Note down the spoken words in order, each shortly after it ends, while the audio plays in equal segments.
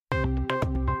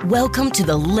Welcome to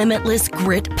the Limitless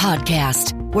Grit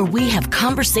Podcast, where we have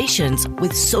conversations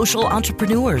with social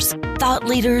entrepreneurs, thought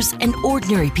leaders, and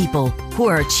ordinary people who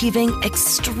are achieving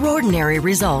extraordinary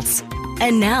results.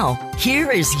 And now,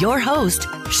 here is your host,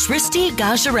 Shristi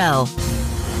Gajarel.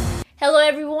 Hello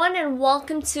everyone, and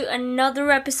welcome to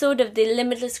another episode of the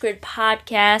Limitless Grit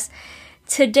Podcast.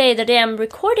 Today, the day I'm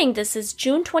recording this is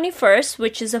June 21st,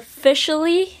 which is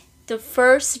officially the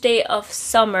first day of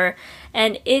summer,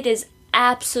 and it is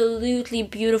absolutely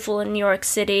beautiful in New York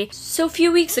City. So a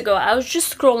few weeks ago, I was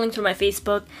just scrolling through my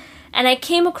Facebook, and I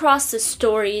came across this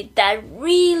story that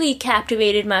really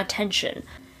captivated my attention.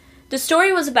 The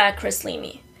story was about Chris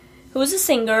Leamy, who is a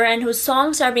singer and whose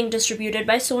songs are being distributed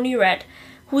by Sony Red,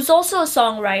 who's also a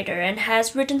songwriter and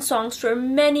has written songs for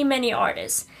many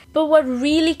artists. But what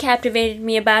really captivated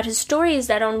me about his story is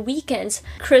that on weekends,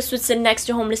 Chris would sit next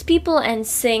to homeless people and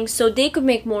sing so they could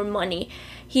make more money.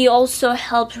 He also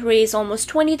helped raise almost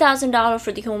 $20,000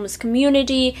 for the homeless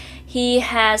community. He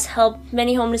has helped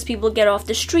many homeless people get off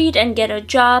the street and get a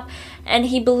job. And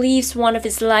he believes one of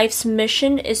his life's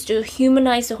mission is to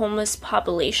humanize the homeless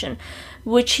population,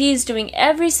 which he's doing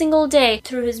every single day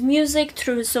through his music,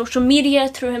 through his social media,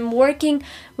 through him working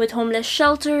with homeless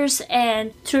shelters,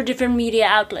 and through different media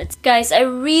outlets. Guys, I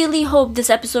really hope this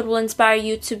episode will inspire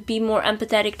you to be more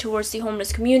empathetic towards the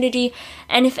homeless community,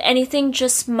 and if anything,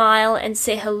 just smile and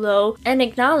say hello and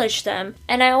acknowledge them.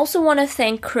 And I also want to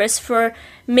thank Chris for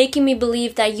making me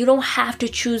believe that you don't have to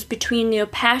choose between your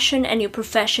passion and your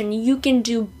profession. You can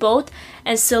do both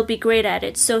and still be great at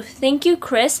it. So thank you,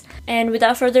 Chris. And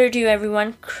without further ado,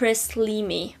 everyone, Chris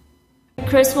Leamy.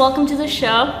 Chris, welcome to the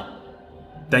show.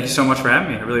 Thank you so much for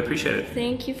having me. I really appreciate it.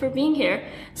 Thank you for being here.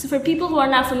 So for people who are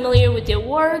not familiar with your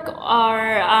work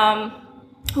or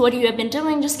what you have been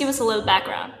doing, just give us a little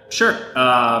background. Sure.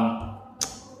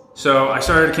 So I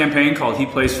started a campaign called He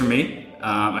Plays For Me.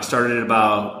 I started it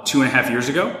about 2.5 years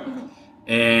ago.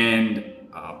 Mm-hmm. And,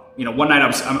 one night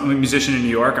I'm a musician in New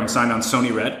York. I'm signed on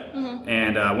Sony Red. Mm-hmm.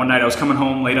 And one night I was coming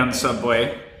home late on the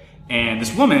subway, and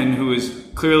this woman who is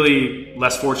clearly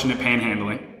less fortunate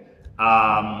panhandling,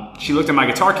 she looked at my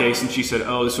guitar case and she said,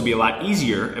 "Oh, this would be a lot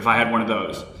easier if I had one of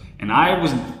those." And I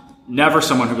was never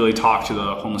someone who really talked to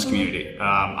the homeless community.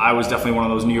 I was definitely one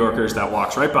of those New Yorkers that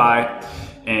walks right by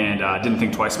and didn't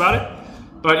think twice about it.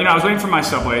 But, I was waiting for my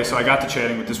subway, so I got to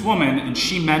chatting with this woman, and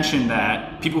she mentioned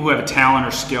that people who have a talent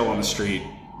or skill on the street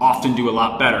often do a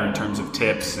lot better in terms of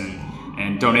tips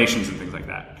and donations and things like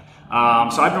that.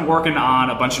 So I've been working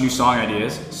on a bunch of new song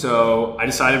ideas, so I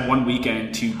decided one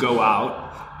weekend to go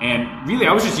out, and really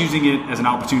I was just using it as an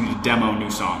opportunity to demo new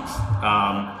songs.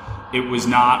 It was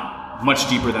not much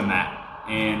deeper than that.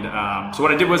 And so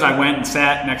what I did was I went and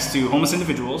sat next to homeless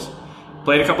individuals,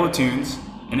 played a couple of tunes,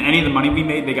 and any of the money we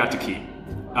made, they got to keep.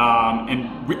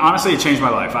 Honestly, it changed my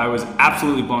life. I was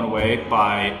absolutely blown away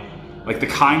by the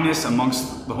kindness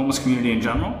amongst the homeless community in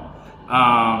general.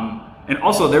 And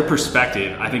also their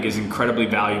perspective, I think, is incredibly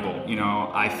valuable.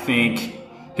 I think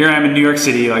here I am in New York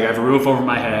City, I have a roof over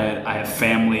my head, I have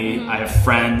family, I have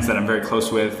friends that I'm very close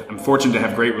with. I'm fortunate to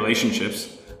have great relationships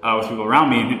with people around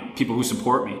me and people who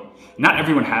support me. Not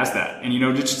everyone has that. And,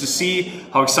 just to see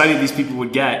how excited these people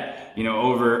would get,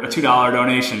 over a $2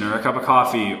 donation or a cup of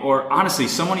coffee, or honestly,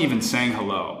 someone even saying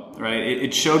hello, right?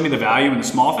 It showed me the value in the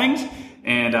small things.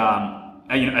 And,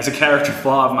 as a character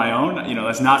flaw of my own,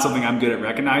 that's not something I'm good at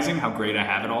recognizing, how great I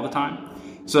have it all the time.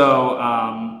 So,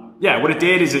 what it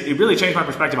did is it really changed my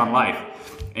perspective on life.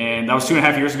 And that was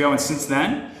 2.5 years ago. And since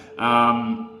then,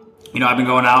 I've been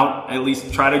going out, at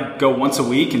least try to go once a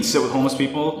week and sit with homeless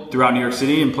people throughout New York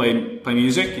City and play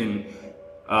music, and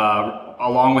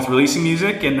along with releasing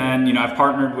music. And then, I've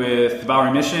partnered with the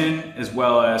Bowery Mission as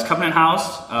well as Covenant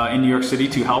House in New York City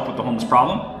to help with the homeless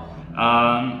problem.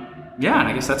 And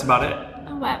I guess that's about it.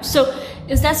 Oh, wow. So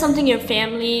is that something your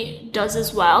family does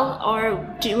as well? Or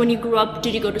when you grew up,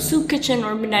 did you go to Soup Kitchen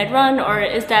or Midnight Run? Or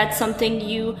is that something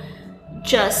you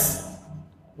just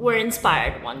were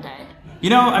inspired one day?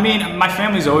 My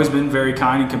family's always been very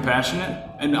kind and compassionate.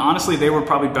 And honestly, they were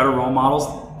probably better role models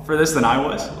for this than I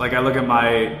was. I look at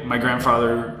my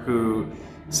grandfather, who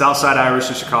Southside Irish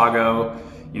of Chicago.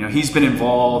 He's been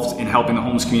involved in helping the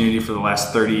homeless community for the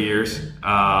last 30 years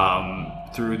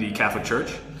through the Catholic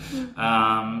Church.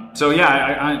 My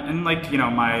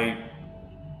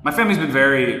family's been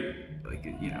very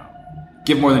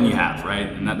give more than you have, right?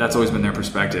 And that's always been their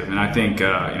perspective. And I think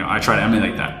I try to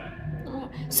emulate that.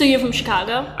 So you're from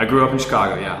Chicago? I grew up in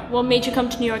Chicago, yeah. What made you come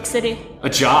to New York City? A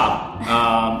job.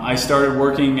 I started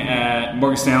working at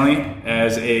Morgan Stanley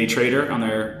as a trader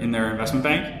in their investment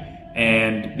bank.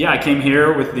 And yeah, I came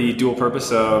here with the dual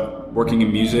purpose of working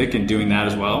in music and doing that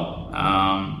as well.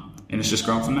 And it's just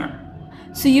grown from there.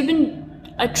 So you've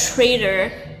been a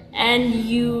trader and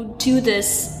you do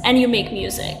this and you make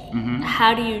music.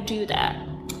 How do you do that?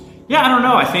 Yeah, I don't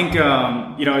know. I think,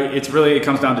 it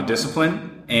comes down to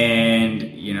discipline. And,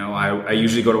 I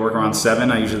usually go to work around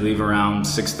 7. I usually leave around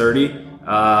 6:30.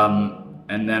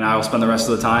 And then I'll spend the rest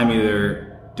of the time either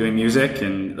doing music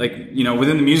and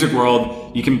within the music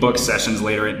world, you can book sessions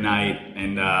later at night.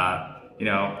 And,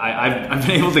 I've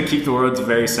been able to keep the worlds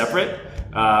very separate.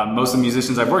 Most of the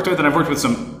musicians I've worked with, and I've worked with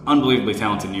some unbelievably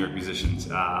talented New York musicians,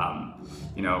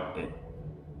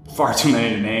 far too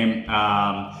many to name.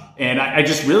 And I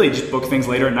just book things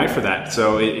later at night for that.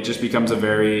 So it just becomes a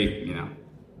very,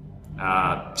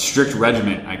 strict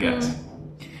regimen, I guess.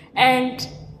 And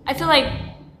I feel like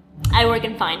I work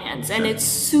in finance and it's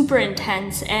super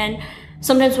intense. And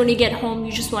sometimes when you get home,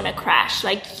 you just want to crash.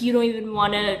 Like you don't even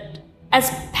want to,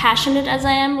 as passionate as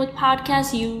I am with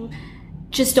podcasts, you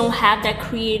just don't have that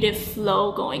creative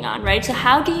flow going on, right? So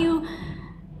how do you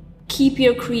keep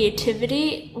your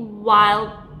creativity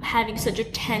while having such a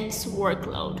tense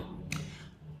workload?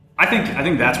 I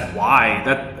think that's why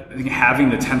I think having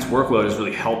the tense workload has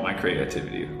really helped my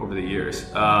creativity over the years.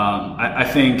 I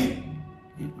think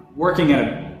working at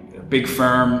a big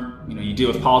firm, you deal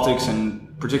with politics,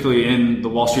 and particularly in the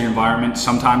Wall Street environment,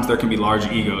 sometimes there can be large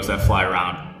egos that fly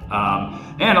around.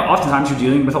 And oftentimes you're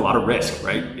dealing with a lot of risk,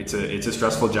 right? It's a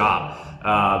stressful job.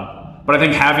 But I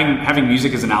think having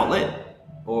music as an outlet,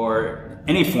 or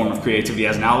any form of creativity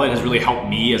as an outlet, has really helped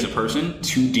me as a person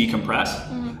to decompress.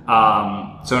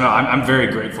 So no, I'm very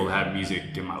grateful to have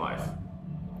music in my life.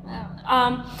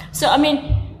 So I mean,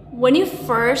 when you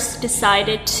first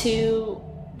decided to,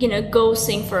 go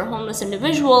sing for a homeless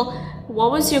individual,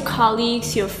 what was your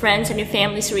colleagues, your friends, and your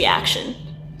family's reaction?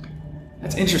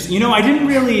 That's interesting. I didn't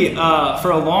really,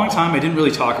 for a long time, I didn't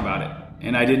really talk about it,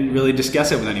 and I didn't really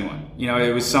discuss it with anyone.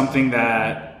 It was something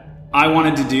that I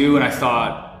wanted to do, and I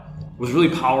thought was really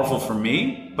powerful for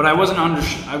me, but I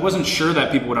wasn't sure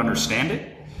that people would understand it.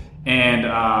 And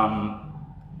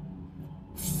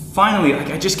finally,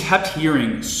 I just kept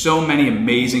hearing so many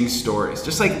amazing stories,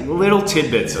 just like little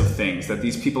tidbits of things that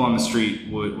these people on the street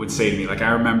would say to me. Like I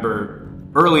remember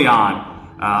early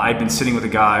on, I'd been sitting with a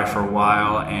guy for a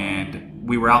while, and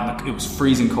we were out it was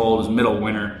freezing cold, it was middle of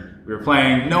winter. We were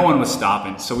playing, no one was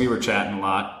stopping, so we were chatting a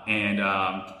lot. And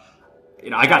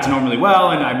I got to know him really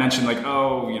well, and I mentioned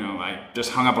I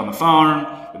just hung up on the phone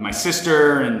with my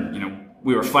sister, and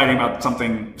we were fighting about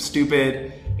something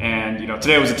stupid, and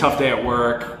today was a tough day at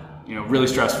work, really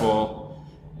stressful.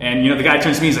 And the guy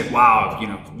turns to me, he's like, wow,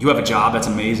 you have a job, that's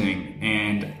amazing.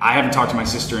 And I haven't talked to my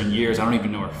sister in years, I don't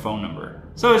even know her phone number.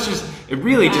 So just the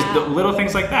little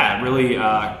things like that really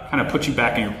kind of put you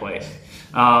back in your place.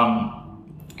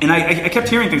 And I kept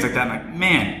hearing things like that, and I'm like,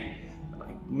 man,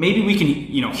 maybe we can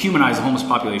humanize the homeless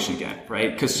population again,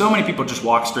 right? Because so many people just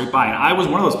walk straight by, and I was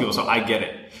one of those people, so I get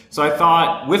it. So I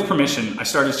thought, with permission, I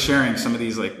started sharing some of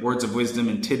these words of wisdom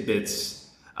and tidbits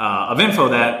of info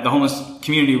that the homeless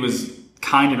community was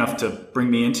kind enough to bring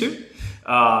me into,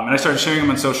 and I started sharing them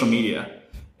on social media.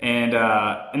 And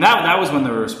that was when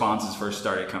the responses first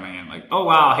started coming in, like, oh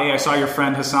wow, hey, I saw your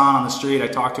friend Hassan on the street, I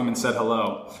talked to him and said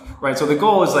hello, right? So the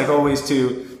goal is always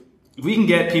if we can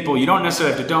get people, you don't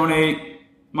necessarily have to donate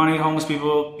money to homeless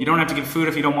people, you don't have to give food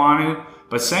if you don't want to,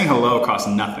 but saying hello costs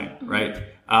nothing, right?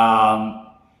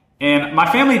 And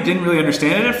my family didn't really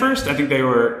understand it at first. I think they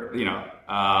were,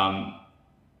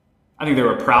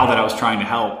 proud that I was trying to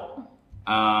help.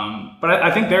 But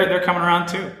I think they're coming around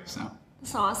too. So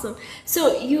that's awesome.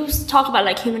 So you talk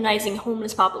about humanizing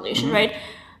homeless population, right?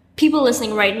 People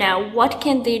listening right now, what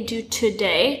can they do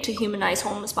today to humanize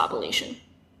homeless population?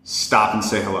 Stop and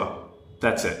say hello.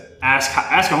 That's it. Ask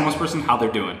a homeless person how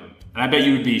they're doing, and I bet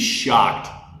you would be shocked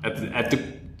at the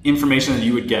information that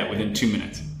you would get within 2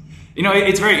 minutes.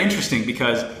 It's very interesting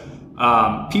because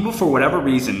people, for whatever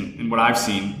reason, in what I've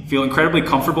seen, feel incredibly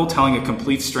comfortable telling a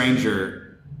complete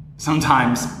stranger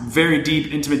sometimes very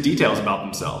deep, intimate details about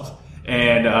themselves.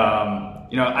 And,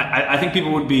 I think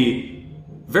people would be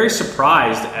very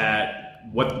surprised at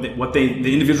what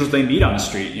the individuals they meet on the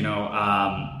street.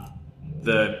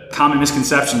 The common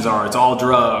misconceptions are it's all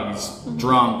drugs,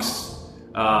 drunks,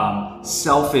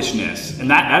 selfishness. And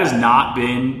that has not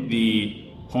been the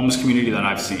homeless community that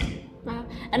I've seen.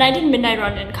 And I did Midnight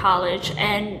Run in college,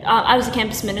 and I was a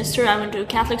campus minister. I went to a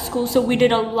Catholic school, so we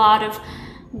did a lot of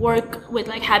work with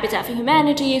Habitat for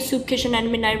Humanity, Soup Kitchen,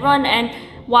 and Midnight Run. And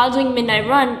while doing Midnight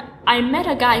Run, I met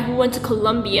a guy who went to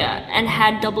Columbia and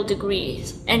had double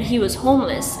degrees, and he was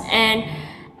homeless. And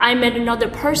I met another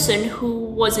person who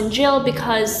was in jail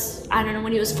because, I don't know,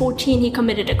 when he was 14, he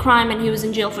committed a crime and he was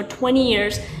in jail for 20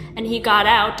 years and he got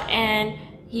out and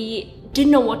he didn't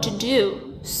know what to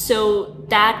do. So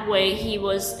that way he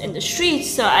was in the streets.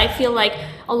 So I feel like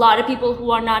a lot of people who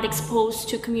are not exposed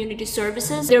to community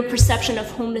services, their perception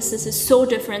of homelessness is so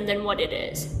different than what it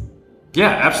is. Yeah,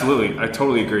 absolutely. I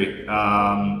totally agree.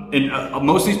 And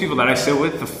most of these people that I sit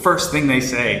with, the first thing they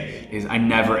say is, I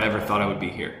never ever thought I would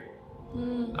be here.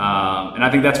 And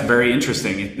I think that's very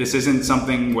interesting. This isn't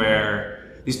something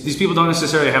where these people don't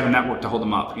necessarily have a network to hold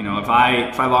them up. You know, if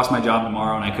I lost my job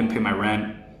tomorrow and I couldn't pay my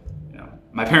rent, you know,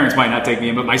 my parents might not take me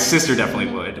in, but my sister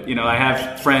definitely would. You know, I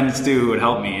have friends too who would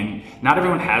help me, and not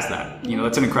everyone has that. You know,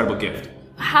 that's an incredible gift.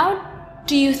 How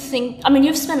do you think, I mean,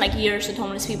 you've spent like years with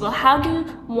homeless people. How do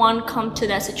one come to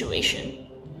that situation?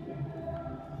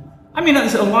 I mean,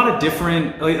 there's a lot of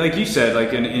different, like you said,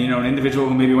 like an individual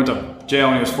who maybe went to jail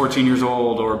when he was 14 years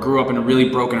old, or grew up in a really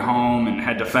broken home and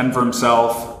had to fend for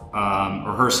himself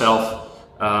or herself.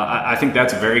 I think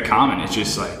that's very common. It's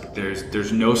just like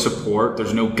there's no support,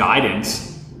 there's no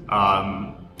guidance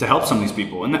to help some of these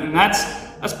people, and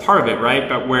that's part of it, right?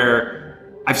 But where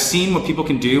I've seen what people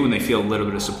can do when they feel a little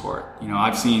bit of support. You know,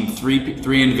 I've seen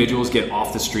three individuals get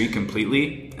off the street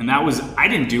completely, and I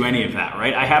didn't do any of that,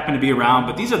 right? I happened to be around,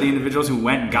 but these are the individuals who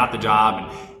went and got the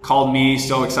job and called me,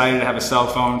 so excited to have a cell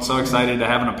phone, so excited to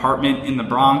have an apartment in the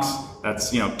Bronx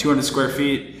that's, 200 square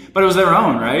feet, but it was their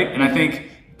own, right? And I think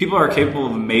people are capable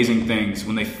of amazing things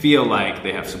when they feel like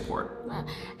they have support.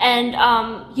 And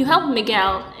you helped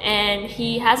Miguel, and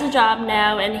he has a job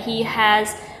now, and he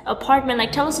has apartment.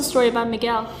 Like, tell us a story about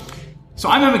Miguel. So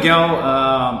I met Miguel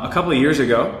a couple of years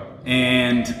ago,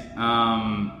 and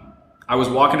I was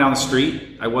walking down the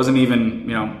street. I wasn't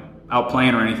even, out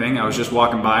playing or anything. I was just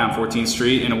walking by on 14th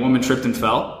Street, and a woman tripped and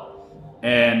fell.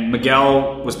 And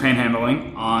Miguel was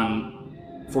panhandling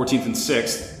on 14th and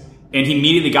 6th, and he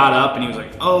immediately got up and he was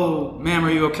like, "Oh, ma'am,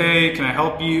 are you okay? Can I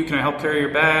help you? Can I help carry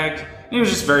your bag?" And he was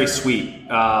just very sweet,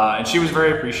 and she was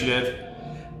very appreciative,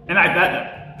 and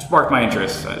that sparked my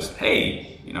interest. I was,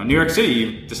 hey, New York City,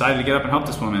 you decided to get up and help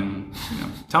this woman.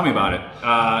 Tell me about it.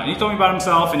 And he told me about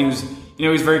himself, and he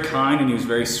was very kind and he was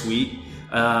very sweet.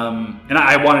 And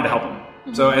I wanted to help him.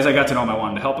 Mm-hmm. So as I got to know him, I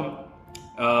wanted to help him.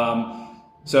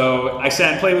 So I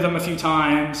sat and played with him a few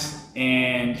times,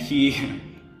 and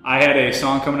I had a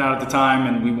song coming out at the time,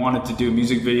 and we wanted to do a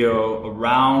music video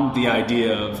around the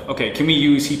idea of, okay, can we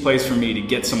use He Plays For Me to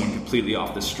get someone completely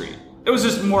off the street? It was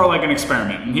just more like an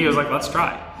experiment, and he was like, let's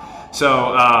try. So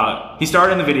he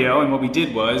started in the video, and what we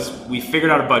did was we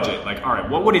figured out a budget. Like, all right,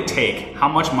 what would it take? How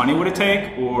much money would it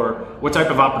take? Or what type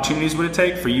of opportunities would it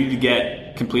take for you to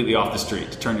get completely off the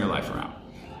street, to turn your life around?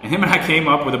 And him and I came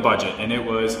up with a budget, and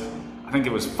I think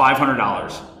it was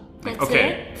 $500. Like,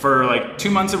 okay, for like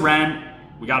 2 months of rent,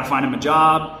 we got to find him a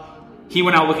job. He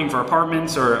went out looking for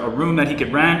apartments or a room that he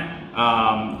could rent.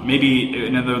 Maybe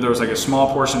there was like a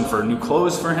small portion for new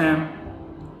clothes for him,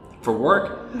 for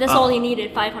work. That's all he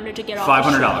needed, $500 to get off.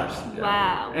 $500. Yeah.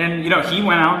 Wow. And he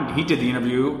went out and he did the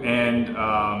interview, and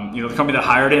the company that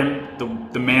hired him,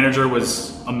 the manager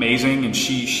was amazing, and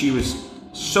she was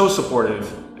so supportive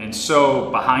and so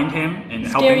behind him and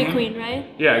helping him. Dairy Queen, right?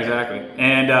 Yeah, exactly.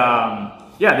 And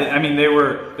they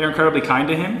were incredibly kind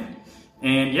to him.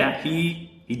 And yeah,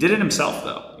 he did it himself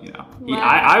though. Wow.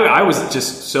 I was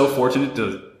just so fortunate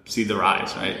to see the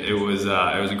rise. Right, it was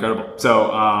incredible. So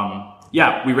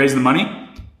we raised the money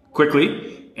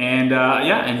quickly, and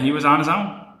and he was on his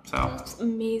own. So that's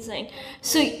amazing.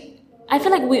 So I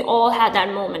feel like we all had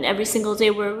that moment every single day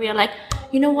where we are like,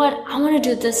 you know what, I want to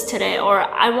do this today, or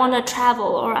I want to travel,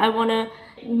 or I want to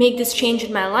make this change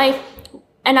in my life.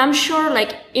 And I'm sure,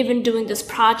 like, even doing this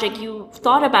project, you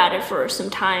thought about it for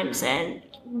some times. And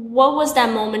what was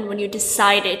that moment when you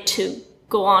decided to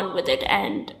go on with it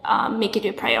and make it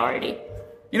your priority?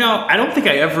 I don't think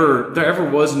there ever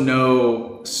was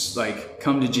no like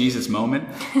come to Jesus moment.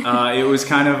 It was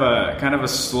kind of a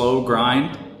slow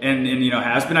grind, and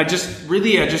has been. I just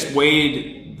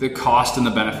weighed the cost and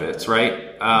the benefits,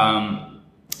 right?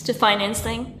 It's a finance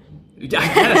thing. I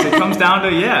guess it comes down to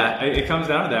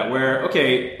that, where,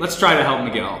 okay, let's try to help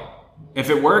Miguel. If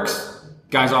it works,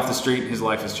 guy's off the street, his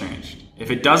life has changed.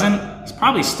 If it doesn't, he's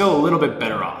probably still a little bit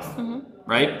better off,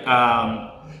 right?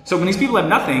 So when these people have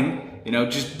nothing,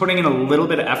 just putting in a little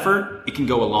bit of effort, it can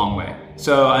go a long way.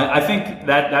 So I think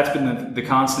that's been the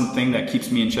constant thing that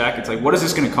keeps me in check. It's like, what is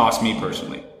this going to cost me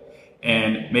personally?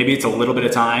 And maybe it's a little bit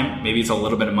of time, maybe it's a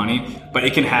little bit of money, but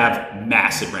it can have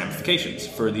massive ramifications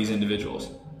for these individuals.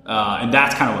 And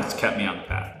that's kind of what's kept me on the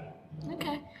path.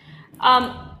 Okay.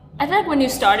 I feel like when you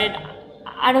started,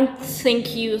 I don't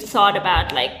think you thought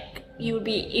about like you would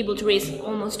be able to raise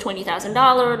almost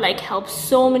 $20,000, like help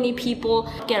so many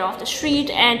people get off the street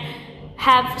and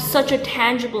have such a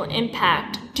tangible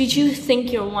impact. Did you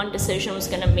think your one decision was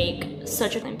going to make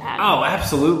such an impact? Oh,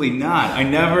 absolutely not. I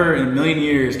never in a million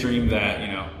years dreamed that, you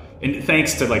know, and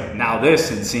thanks to like Now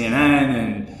This and CNN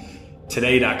and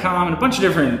Today.com and a bunch of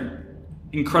different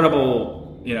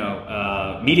incredible, you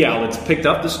know, media outlets picked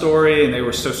up the story, and they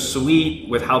were so sweet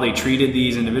with how they treated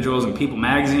these individuals in People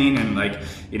magazine, and like,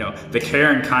 you know, the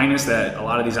care and kindness that a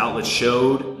lot of these outlets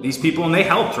showed these people, and they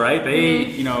helped, right? They,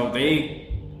 you know, they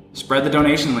spread the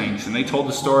donation links and they told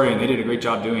the story, and they did a great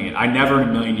job doing it. I never in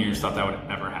a million years thought that would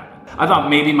ever happen. I thought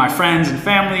maybe my friends and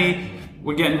family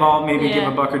would get involved, maybe give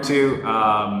a buck or two.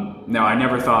 No, I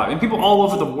never thought. And people all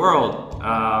over the world,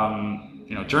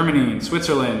 you know, Germany and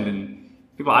Switzerland, and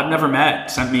people I've never met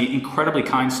sent me incredibly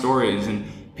kind stories. And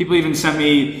people even sent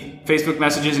me Facebook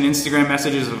messages and Instagram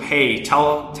messages of, hey,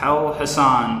 tell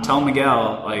Hassan, tell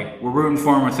Miguel, like, we're rooting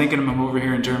for him, we're thinking of him over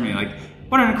here in Germany. Like,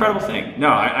 what an incredible thing. No,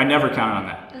 I never counted on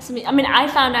that. I mean, I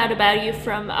found out about you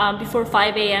from Before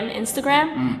 5 a.m.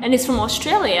 Instagram, and it's from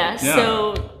Australia,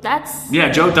 so that's...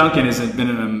 Yeah, Joe Duncan has been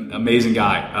an amazing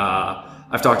guy.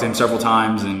 I've talked to him several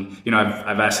times, and, you know,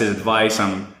 I've asked his advice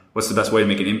on what's the best way to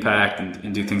make an impact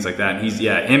and do things like that. And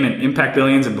him and Impact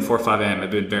Billions and Before 5 a.m. have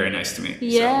been very nice to me.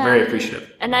 Yeah. So, very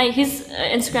appreciative. And his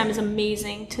Instagram is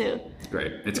amazing, too.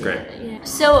 Great. It's great. Yeah.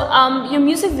 So, your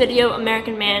music video,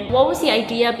 American Man, what was the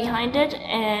idea behind it,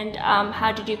 and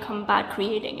how did you come about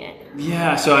creating it?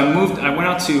 Yeah, so I went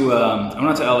out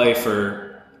to LA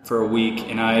for a week,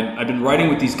 and I'd been writing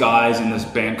with these guys in this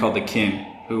band called The Kin,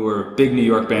 who were a big New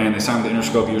York band. They signed with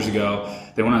Interscope years ago.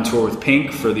 They went on tour with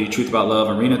Pink for the Truth About Love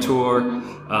Arena tour.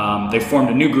 They formed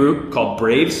a new group called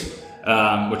Braves,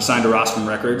 which signed to Rostrum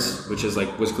Records, which is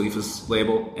like Wiz Khalifa's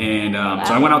label. And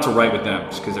so I went out to write with them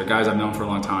just because they're guys I've known for a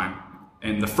long time.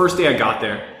 And the first day I got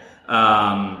there,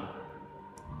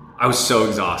 I was so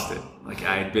exhausted. Like,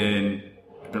 I'd been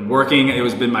working. It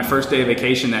was been my first day of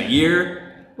vacation that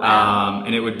year. Wow.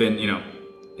 And it would been, you know,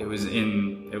 it was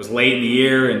late in the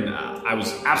year, and I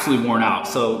was absolutely worn out.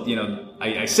 So, you know,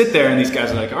 I sit there, and these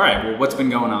guys are like, all right, well, what's been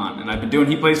going on? And I've been doing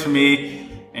He Plays For Me,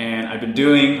 and I've been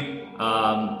doing, you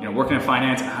know, working in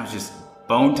finance, and I was just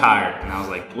bone tired. And I was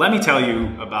like, let me tell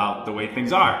you about the way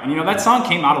things are. And, you know, that song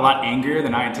came out a lot angrier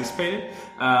than I anticipated.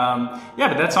 But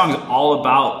that song is all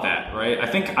about that, right?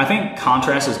 I think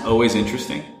contrast is always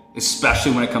interesting,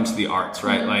 especially when it comes to the arts,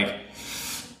 right? Like,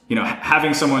 you know,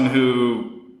 having someone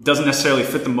who doesn't necessarily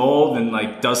fit the mold and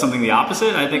like does something the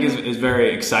opposite, I think is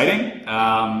very exciting.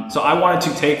 So I wanted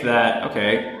to take that,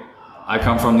 okay, I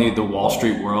come from the Wall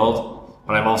Street world,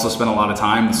 but I've also spent a lot of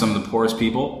time with some of the poorest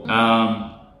people.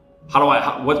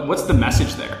 What's the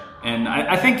message there? And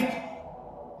I think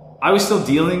I was still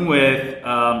dealing with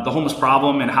the homeless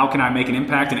problem, and how can I make an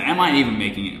impact, and am I even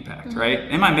making an impact, right?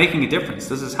 Am I making a difference?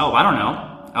 Does this help? I don't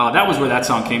know. That was where that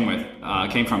song came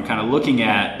from, kind of looking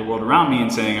at the world around me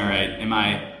and saying, all right, am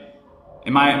I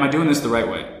doing this the right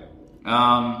way?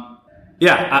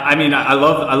 I mean, I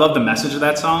love the message of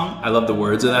that song. I love the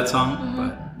words of that song.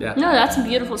 But yeah. No, that's a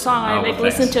beautiful song. I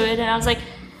listened to it, and I was like,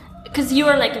 because you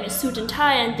were like in a suit and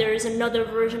tie, and there's another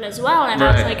version as well, and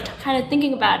I was like kind of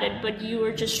thinking about it, but you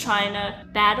were just trying to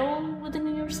battle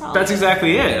within yourself. That's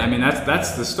exactly it. I mean,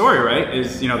 that's the story, right?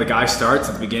 Is, you know, the guy starts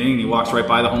at the beginning, and he walks right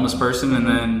by the homeless person, and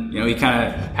then, you know, he kind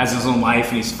of has his own life,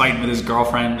 and he's fighting with his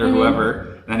girlfriend or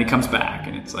whoever, and then he comes back,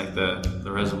 and it's like the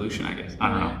resolution, I guess. I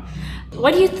don't know.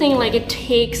 What do you think, like, it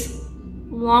takes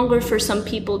longer for some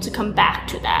people to come back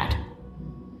to that?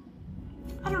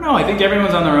 I don't know. I think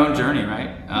everyone's on their own journey, right?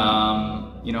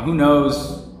 You know, who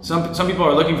knows? Some people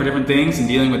are looking for different things and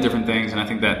dealing with different things, and I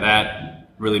think that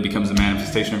really becomes a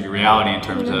manifestation of your reality in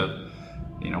terms of,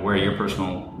 you know, where your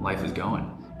personal life is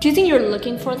going. Do you think you're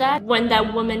looking for that when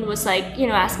that woman was like, you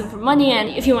know, asking for money? And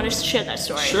if you want to share that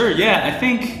story. Sure. Yeah. I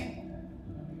think,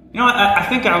 you know, I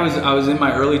think I was in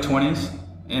my early 20s,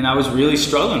 and I was really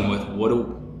struggling with what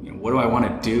do I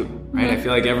want to do, right? I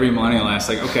feel like every millennial asks,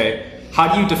 like, okay,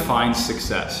 how do you define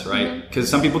success, right? Because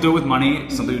some people do it with money,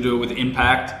 some people do it with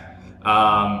impact,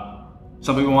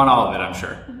 some people want all of it, I'm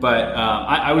sure. But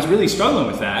I was really struggling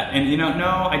with that, and, you know,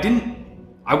 no, I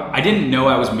didn't know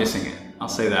I was missing it. I'll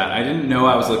say that. I didn't know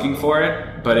I was looking for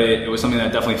it, but it was something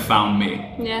that definitely found me.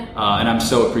 Yeah. And I'm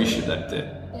so appreciative that it did.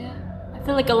 Yeah. I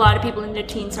feel like a lot of people in their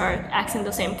teens are asking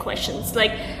the same questions.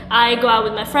 Like, I go out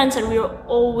with my friends, and we were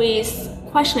always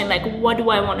questioning, like, what do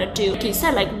I want to do? Like you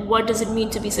said, like, what does it mean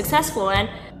to be successful? And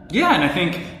yeah, and I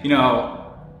think, you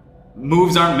know,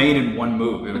 moves aren't made in one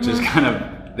move, which is kind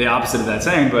of the opposite of that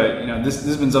saying. But, you know, this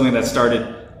has been something that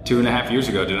started 2.5 years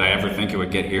ago, did I ever think it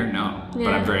would get here? No,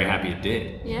 but I'm very happy it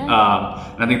did. Yeah.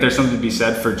 And I think there's something to be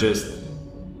said for just,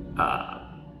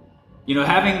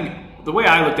 having, the way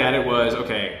I looked at it was,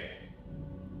 okay,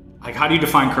 like, how do you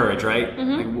define courage, right?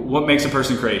 Like, what makes a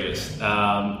person courageous?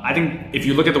 I think if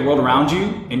you look at the world around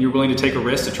you and you're willing to take a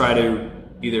risk to try to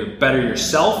either better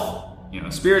yourself,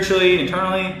 spiritually,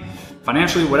 internally,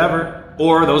 financially, whatever,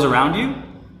 or those around you,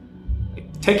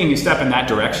 taking a step in that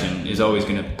direction is always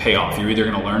going to pay off. You're either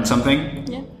going to learn something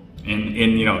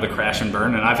in the crash and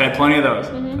burn, and I've had plenty of those,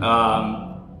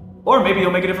 or maybe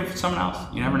you'll make a difference for someone else.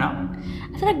 You never know.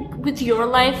 I feel like with your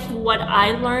life, what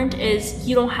I learned is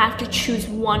you don't have to choose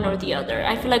one or the other.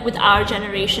 I feel like with our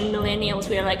generation, millennials,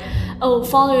 we are like, oh,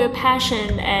 follow your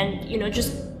passion and,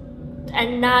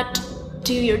 and not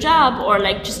do your job, or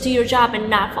like just do your job and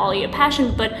not follow your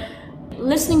passion. But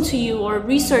listening to you or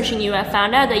researching you, I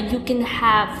found out that you can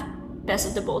have best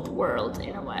of the both worlds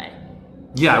in a way.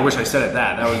 Yeah, I wish I said it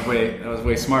that. That was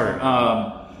way smarter.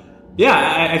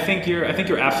 I think you're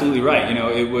absolutely right.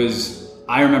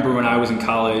 I remember when I was in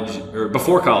college, or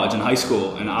before college in high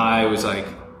school, and I was like,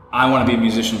 I want to be a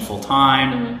musician full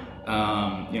time.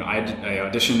 I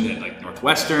auditioned at like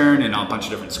Northwestern and a bunch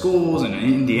of different schools, and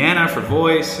in Indiana for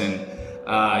voice, and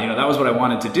that was what I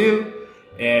wanted to do.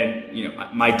 And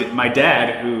my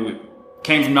dad, who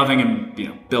came from nothing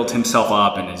and built himself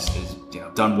up and is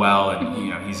done well,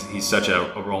 and he's such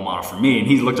a role model for me. And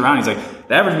he looked around, he's like,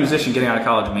 the average musician getting out of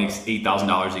college makes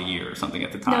 $8,000 a year or something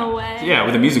at the time. No way. Yeah,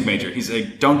 with a music major. He's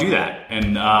like, don't do that.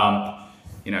 And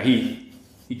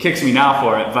he kicks me now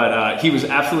for it, but he was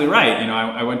absolutely right.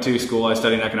 I went to school, I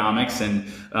studied economics, and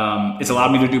it's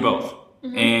allowed me to do both.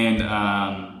 And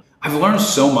I've learned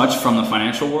so much from the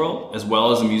financial world as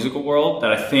well as the musical world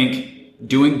that I think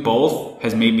doing both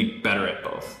has made me better at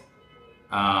both.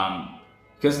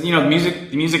 Because the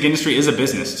music industry is a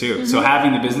business too. So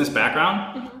having the business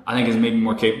background, I think, has made me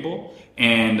more capable.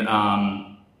 And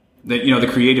the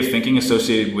creative thinking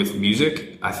associated with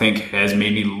music, I think, has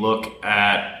made me look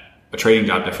at a trading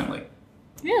job differently.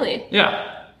 Really?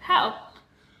 Yeah. How?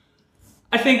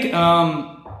 I think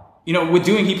with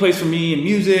doing He Plays For Me in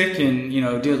music, and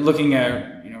looking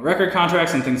at record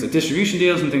contracts and things like distribution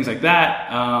deals and things like that,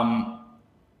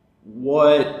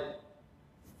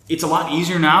 it's a lot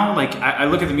easier now. Like, I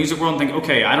look at the music world and think,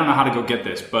 okay, I don't know how to go get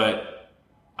this, but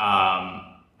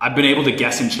I've been able to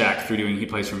guess and check through doing He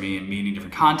Plays For Me and meeting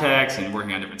different contacts and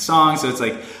working on different songs. So it's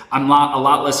like I'm a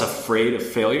lot less afraid of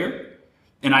failure.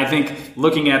 And I think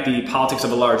looking at the politics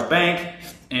of a large bank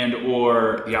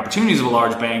or the opportunities of a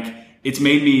large bank, it's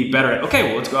made me better at, okay,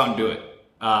 well, let's go out and do it.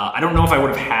 I don't know if I would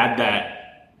have had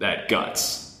that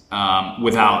guts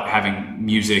without having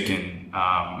music and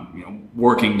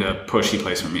working to push He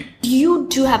Plays For Me. You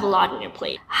do have a lot on your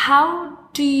plate. How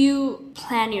do you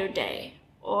plan your day,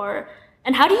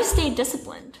 and how do you stay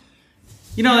disciplined?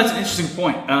 That's an interesting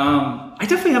point. I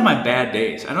definitely have my bad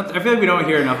days. I feel like we don't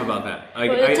hear enough about that.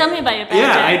 Tell me about your bad day.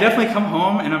 Yeah, I definitely come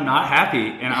home and I'm not happy,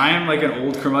 and I am like an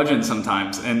old curmudgeon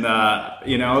sometimes. And I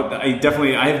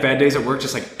have bad days at work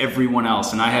just like everyone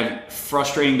else, and I have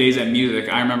frustrating days at music.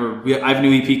 I remember I have a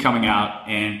new EP coming out,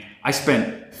 and I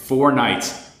spent 4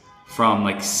 nights from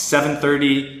like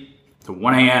 7:30 to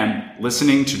 1 a.m.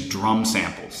 listening to drum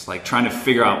samples, like trying to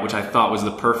figure out which I thought was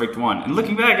the perfect one. And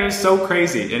looking back, it was so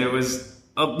crazy, and it was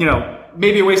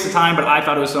maybe a waste of time, but I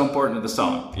thought it was so important to the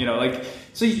song.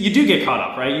 So you do get caught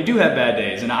up, right? You do have bad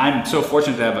days, and I'm so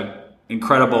fortunate to have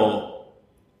incredible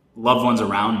loved ones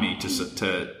around me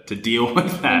to deal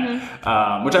with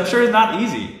that, which I'm sure is not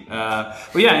easy.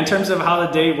 But yeah, in terms of how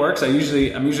the day works, I'm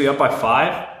usually up by 5.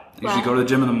 I usually go to the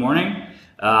gym in the morning.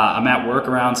 I'm at work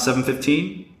around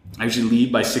 7:15. I usually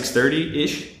leave by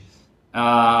 6:30-ish.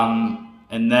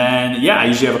 And then, I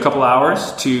usually have a couple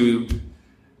hours to,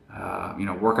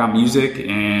 work on music,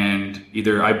 and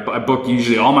either I book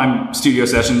usually all my studio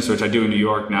sessions, which I do in New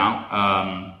York now.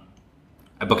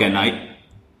 I book at night,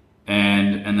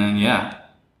 and then,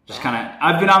 just kind of,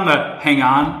 I've been on the hang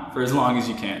on for as long as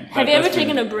you can. Have you ever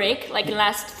taken a break, like in the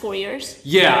last 4 years?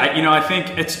 Yeah,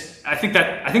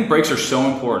 I think breaks are so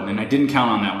important, and I didn't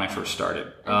count on that when I first started.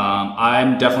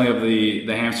 I'm definitely of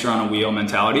the hamster on a wheel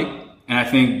mentality, and I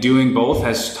think doing both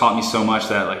has taught me so much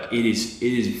that like it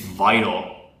is vital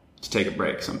to take a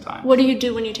break sometimes. What do you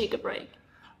do when you take a break?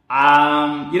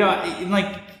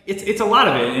 It's a lot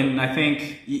of it, and I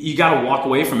think you got to walk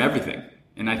away from everything.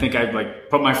 And I think I've like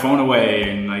put my phone away,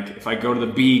 and like if I go to the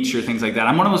beach or things like that,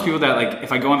 I'm one of those people that like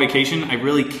if I go on vacation, I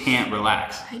really can't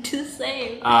relax. I do the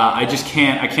same. I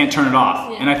can't turn it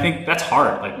off, and I think that's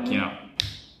hard. Like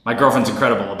my girlfriend's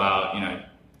incredible about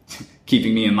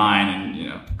keeping me in line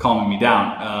and calming me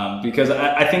down, because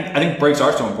I think breaks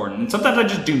are so important. And sometimes I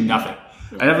just do nothing.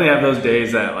 I definitely have those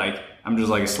days that like I'm just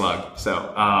like a slug.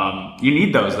 So you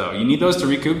need those though. You need those to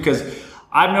recoup, because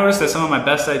I've noticed that some of my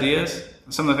best ideas,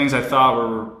 some of the things I thought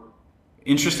were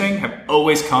interesting, have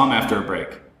always come after a break.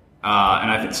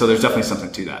 And I think so. There's definitely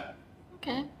something to that.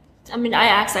 Okay. I mean, I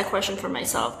asked that question for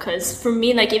myself because for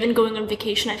me, like even going on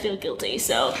vacation, I feel guilty.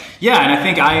 So yeah, and I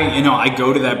think I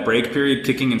go to that break period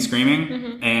kicking and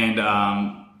screaming, and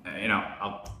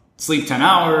I'll sleep 10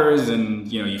 hours,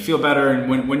 and you feel better.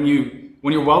 And when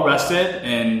you're well rested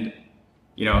and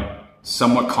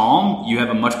somewhat calm, you have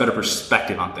a much better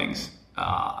perspective on things.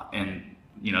 And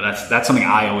that's something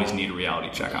I always need a reality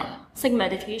check on. It's like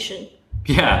meditation.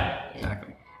 Yeah,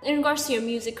 exactly. In regards to your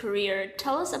music career,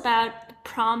 tell us about the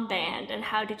prom band and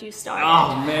how did you start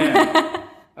Oh, man.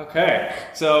 Okay.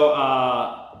 So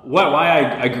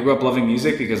why I grew up loving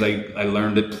music, because I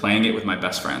learned it playing it with my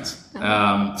best friends.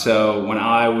 So when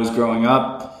I was growing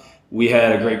up, we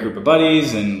had a great group of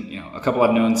buddies, and a couple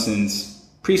I've known since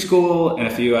preschool, and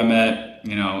a few I met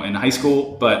in high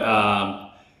school. But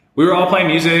we were all playing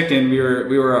music, and we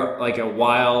were like a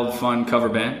wild, fun cover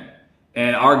band.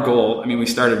 And our goal, we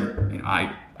started,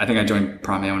 I think I joined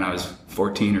prom band when I was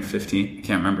 14 or 15. I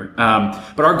can't remember.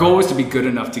 But our goal was to be good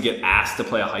enough to get asked to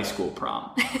play a high school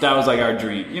prom. That was like our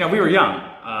dream. We were young.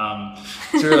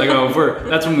 So we were like,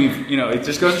 that's when it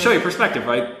just goes to show you perspective,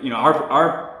 right?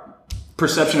 Our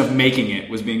perception of making it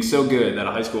was being so good that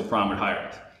a high school prom would hire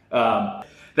us.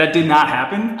 That did not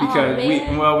happen because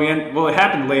it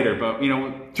happened later, but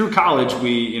through college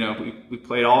we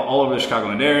played all over the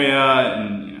Chicagoland area,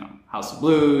 and House of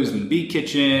Blues and Beat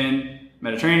Kitchen,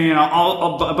 Mediterranean,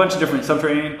 a bunch of different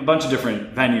Subterranean, a bunch of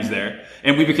different venues there,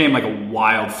 and we became like a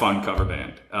wild, fun cover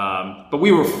band. But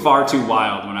we were far too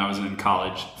wild when I was in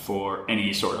college for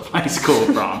any sort of high school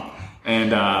prom,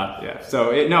 and some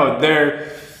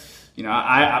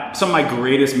of my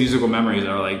greatest musical memories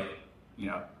are like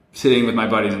sitting with my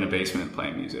buddies in a basement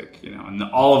playing music, and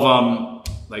all of them,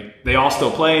 like they all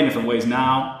still play in different ways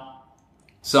now.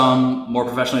 Some more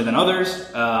professionally than others,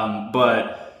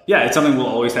 but yeah, it's something we'll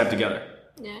always have together.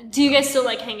 Yeah. Do you guys still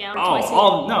like hang out?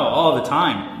 All the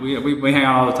time. We hang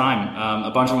out all the time.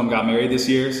 A bunch of them got married this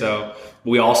year, so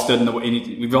we all stood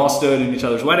we've all stood in each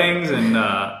other's weddings, and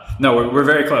we're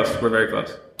very close. We're very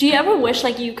close. Do you ever wish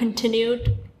like you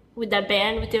continued with that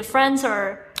band with your friends,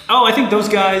 or? Oh, I think those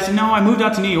guys. I moved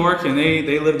out to New York, and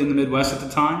they lived in the Midwest at the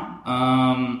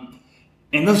time.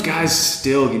 And those guys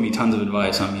still give me tons of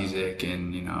advice on music,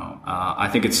 and I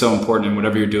think it's so important in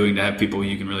whatever you're doing to have people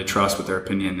you can really trust with their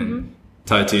opinion and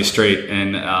tell it to you straight.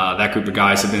 And that group of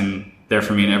guys have been there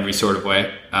for me in every sort of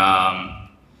way.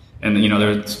 And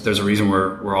there's a reason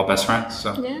we're all best friends.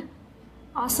 So yeah,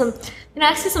 awesome. I'm gonna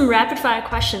ask you some rapid fire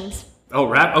questions. Oh,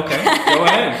 okay. Go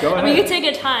ahead. You can take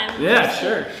your time. Yeah,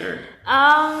 sure.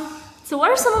 So what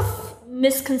are some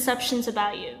misconceptions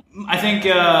about you? I think.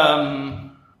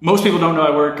 Most people don't know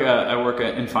I work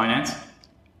in finance,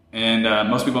 and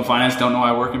most people in finance don't know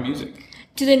I work in music.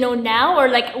 Do they know now, or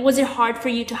like was it hard for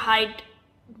you to hide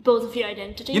both of your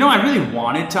identities? I really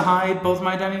wanted to hide both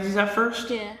my identities at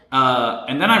first. Yeah.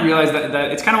 And then I realized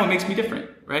that it's kind of what makes me different,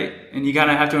 right? And you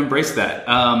kind of have to embrace that.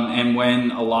 And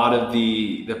when a lot of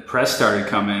the press started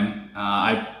coming,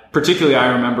 I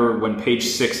remember when Page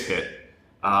Six hit,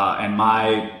 and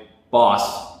my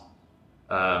boss.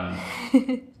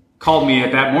 Called me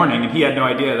at that morning, and he had no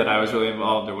idea that I was really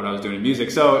involved or what I was doing in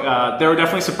music. So there were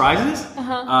definitely surprises,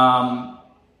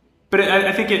 but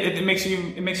I think it makes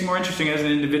you more interesting as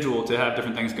an individual to have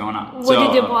different things going on. What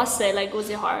did your boss say? Like, was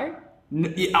it hard?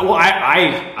 Well,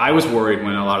 I was worried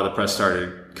when a lot of the press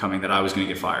started coming that I was going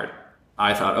to get fired.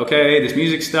 I thought, okay, this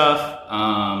music stuff,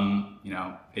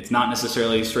 it's not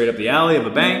necessarily straight up the alley of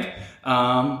a bank,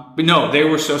 but no, they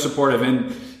were so supportive,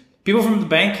 and people from the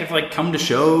bank have like come to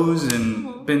shows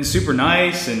and been super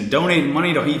nice and donated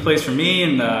money to He Plays For Me,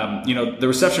 and the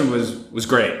reception was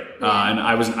great. And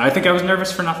I think I was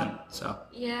nervous for nothing. So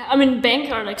yeah,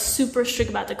 bank are like super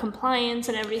strict about the compliance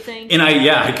and everything. And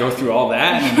I go through all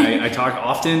that, and I talk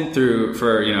often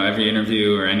for every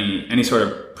interview or any sort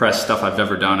of press stuff I've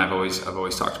ever done. I've always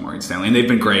talked to Morgan Stanley, and they've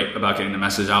been great about getting the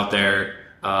message out there.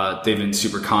 They've been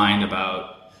super kind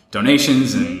about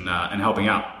donations and helping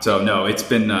out. So no, it's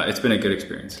been a good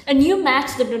experience. And you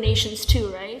matched the donations too,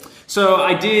 right? So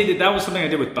I did. That was something I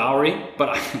did with Bowery,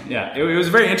 but it was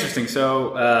very interesting.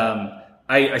 So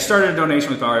I started a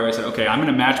donation with Bowery where I said, okay, I'm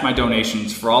going to match my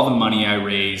donations for all the money I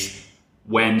raise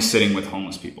when sitting with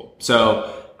homeless people.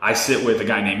 So I sit with a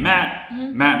guy named Matt.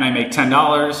 Mm-hmm. Matt and I make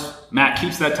 $10. Matt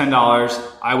keeps that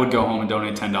 $10. I would go home and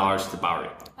donate $10 to Bowery,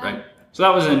 right? So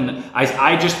that was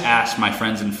I just asked my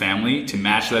friends and family to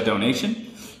match that donation.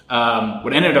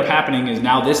 What ended up happening is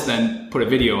now this then put a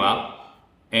video up,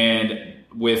 and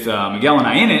with Miguel and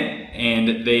I in it,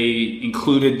 and they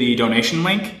included the donation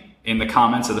link in the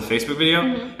comments of the Facebook video,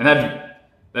 and that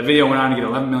video went on to get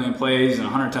 11 million plays and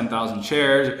 110,000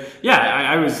 shares. Yeah,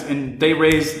 I was, and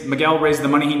Miguel raised the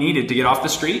money he needed to get off the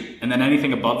street, and then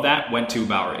anything above that went to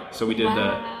Bowery. So we did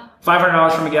the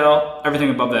 $500 for Miguel, everything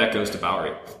above that goes to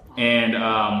Bowery. And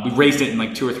we raised it in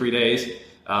like 2 or 3 days. It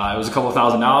was a couple of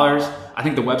 $1,000s. I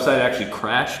think the website actually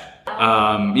crashed.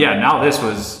 Now this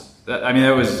was,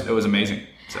 it was amazing.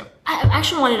 So I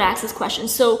actually wanted to ask this question.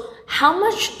 So how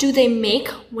much do they make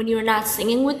when you're not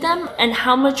singing with them, and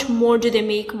how much more do they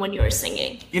make when you're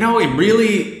singing? It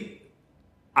really,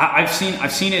 I've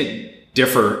seen it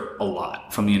differ a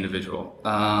lot from the individual.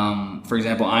 For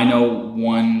example, I know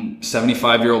one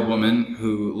 75-year-old woman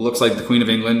who looks like the Queen of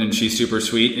England, and she's super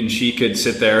sweet, and she could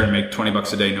sit there and make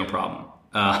 $20 a day, no problem.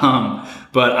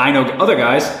 But I know other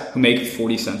guys who make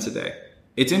 40 cents a day.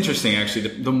 It's interesting, actually.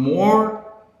 The more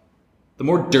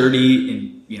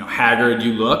dirty and haggard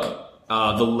you look,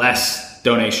 the less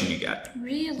donation you get.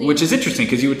 Really? Which is interesting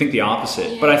because you would think the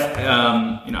opposite. Yeah. But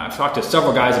I've talked to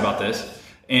several guys about this,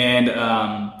 and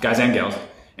guys and gals,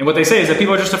 and what they say is that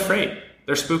people are just afraid.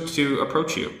 They're spooked to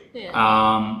approach you.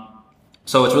 Yeah.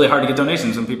 So it's really hard to get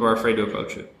donations when people are afraid to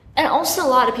approach you. And also a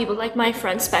lot of people, like my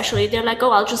friends especially, they're like,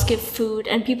 oh, I'll just give food.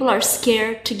 And people are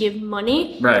scared to give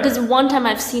money. Right. Because one time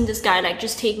I've seen this guy like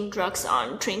just taking drugs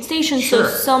on train stations. Sure. So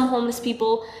some homeless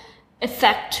people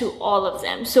affect to all of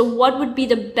them. So what would be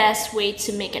the best way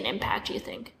to make an impact, do you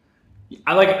think?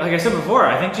 Like I said before,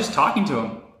 I think just talking to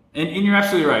them. And you're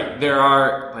absolutely right. There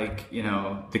are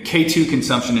the K2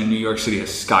 consumption in New York City has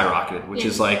skyrocketed, which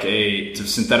is it's a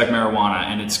synthetic marijuana,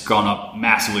 and it's gone up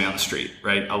massively on the street,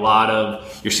 right?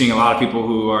 You're seeing a lot of people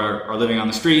who are living on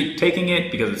the street taking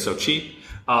it because it's so cheap.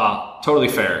 Totally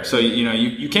fair. So,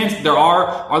 you can't,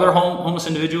 are there homeless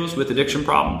individuals with addiction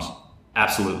problems?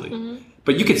 Absolutely. Mm-hmm.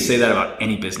 But you could say that about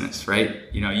any business, right?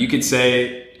 You could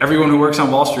say everyone who works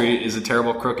on Wall Street is a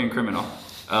terrible crook and criminal.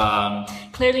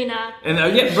 Clearly not. And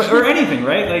or anything,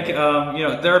 right? There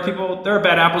are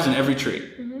bad apples in every tree.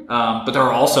 Mm-hmm. But there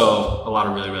are also a lot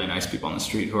of really, really nice people on the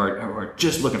street who are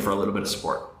just looking for a little bit of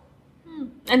support.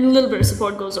 And a little bit of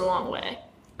support goes a long way.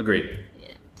 Agreed. Yeah.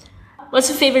 What's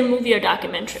your favorite movie or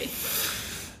documentary?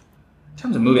 In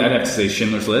terms of movie, I'd have to say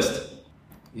Schindler's List.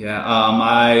 Yeah.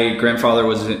 My grandfather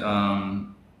was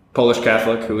Polish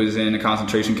Catholic who was in a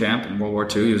concentration camp in World War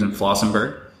II. He was in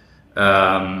Flossenburg.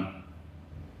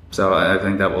 So I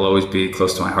think that will always be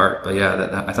close to my heart. But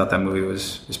yeah, I thought that movie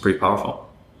was pretty powerful.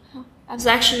 I've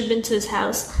actually been to his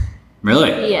house.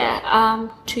 Really? Yeah,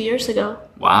 2 years ago.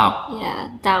 Wow.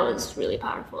 Yeah, that was really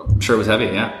powerful. I'm sure it was heavy,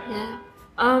 yeah.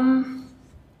 Yeah.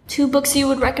 2 books you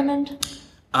would recommend?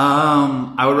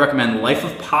 I would recommend Life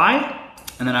of Pi,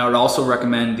 and then I would also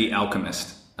recommend The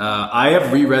Alchemist. I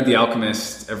have reread The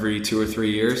Alchemist every 2 or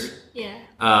 3 years. Yeah.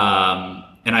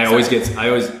 And I always get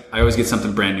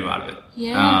something brand new out of it.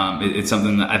 Yeah. It's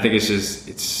something that I think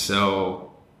it's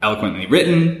so eloquently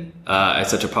written.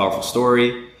 It's such a powerful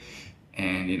story,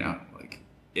 and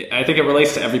I think it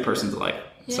relates to every person's life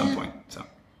at some point. So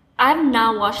I've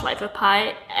not watched Life of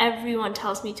Pi. Everyone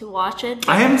tells me to watch it.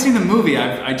 I haven't seen the movie.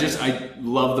 I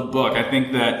love the book. I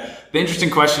think that the interesting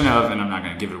question of, and I'm not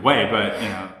going to give it away, but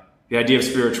the idea of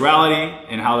spirituality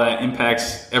and how that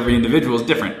impacts every individual is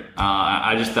different.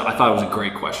 I thought it was a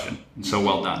great question and so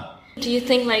well done. Do you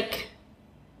think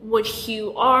what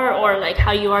you are or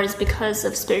how you are is because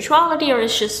of spirituality, or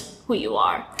it's just who you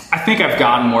are? I think I've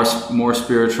gotten more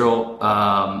spiritual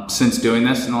since doing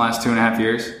this in the last 2.5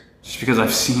 years, just because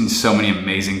I've seen so many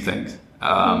amazing things.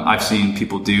 I've seen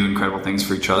people do incredible things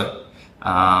for each other.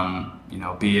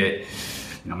 Be it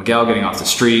Miguel getting off the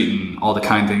street and all the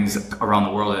kind things around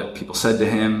the world that people said to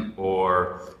him,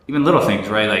 or even little things,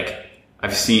 right?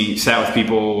 I've sat with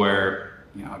people where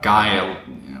a guy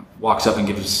walks up and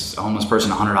gives a homeless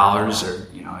person $100, or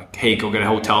hey, go get a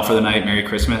hotel for the night, Merry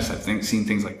Christmas. I've seen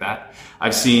things like that.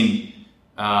 I've seen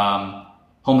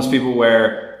homeless people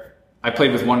where I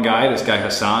played with one guy, this guy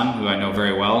Hassan, who I know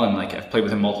very well, and I've played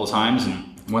with him multiple times.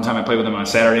 And one time I played with him on a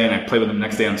Saturday, and I played with him the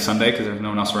next day on Sunday because there was no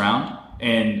one else around.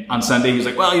 And on Sunday, he was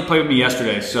like, well, you played with me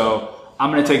yesterday, so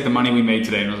I'm going to take the money we made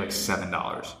today. And it was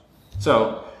 $7.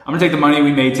 So I'm going to take the money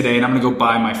we made today, and I'm going to go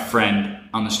buy my friend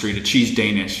on the street a cheese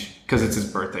Danish because it's his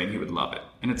birthday and he would love it.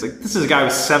 And it's this is a guy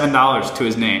with $7 to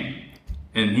his name,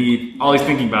 and all he's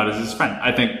thinking about is his friend.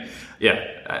 I think,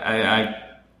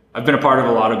 I've been a part of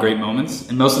a lot of great moments,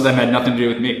 and most of them had nothing to do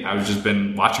with me. I've just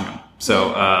been watching them.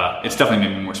 So it's definitely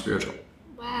made me more spiritual.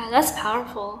 Wow, that's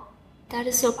powerful. That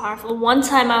is so powerful. One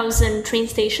time I was in a train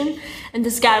station and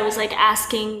this guy was like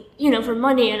asking, for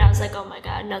money, and I was like, oh my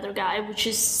God, another guy, which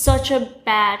is such a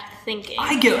bad thinking.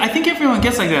 I think everyone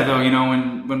gets like that though,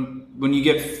 when you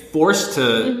get forced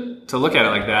to look at it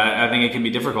like that, I think it can be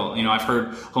difficult. I've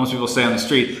heard homeless people say on the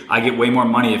street, I get way more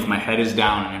money if my head is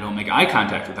down and I don't make eye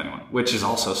contact with anyone, which is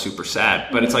also super sad.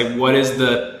 But it's like, what is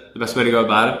the best way to go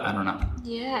about it? I don't know.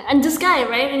 Yeah, and this guy,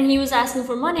 right, and he was asking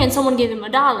for money and someone gave him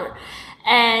 $1.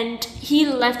 And he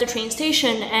left the train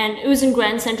station, and it was in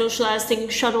Grand Central, so I was taking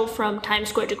shuttle from Times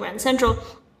Square to Grand Central.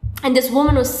 And this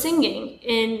woman was singing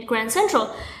in Grand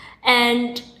Central,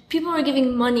 and people were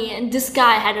giving money, and this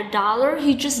guy had $1.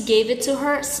 He just gave it to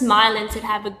her, smiled and said,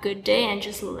 have a good day, and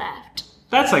just left.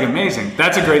 That's like amazing.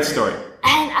 That's a great story.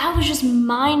 And I was just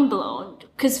mind blown.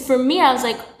 Because for me, I was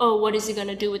like, oh, what is he going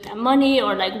to do with that money?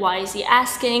 Or like, why is he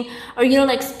asking? Or,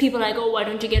 like people are like, oh, why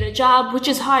don't you get a job? Which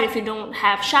is hard if you don't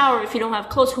have shower, if you don't have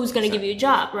clothes, who's going to give you a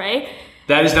job, right?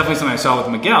 That is definitely something I saw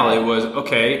with Miguel. It was,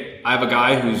 okay, I have a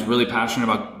guy who's really passionate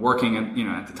about working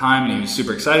at the time, and he was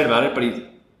super excited about it, but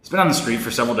he's been on the street for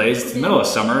several days. It's the middle of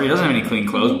summer. He doesn't have any clean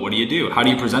clothes. What do you do? How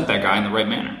do you present that guy in the right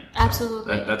manner?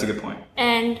 Absolutely. That's a good point.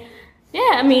 And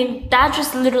yeah, that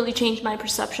just literally changed my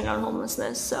perception on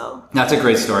homelessness. So that's a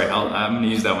great story. I'm going to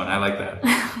use that one. I like that.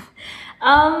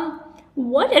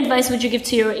 What advice would you give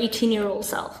to your 18-year-old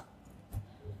self?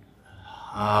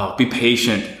 Oh, be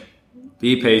patient.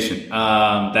 Be patient.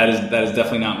 That is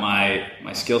definitely not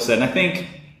my skill set. And I think,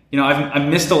 I've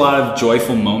missed a lot of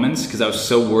joyful moments because I was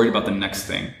so worried about the next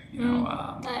thing.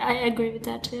 I agree with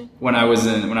that too. When I was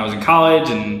in college,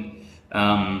 and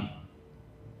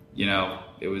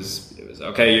it was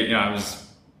okay. I was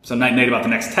some night about the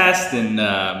next test,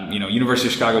 and University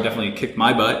of Chicago definitely kicked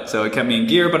my butt, so it kept me in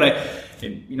gear. But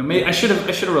I should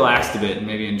have relaxed a bit and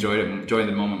maybe enjoyed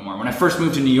the moment more. When I first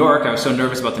moved to New York, I was so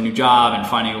nervous about the new job and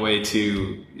finding a way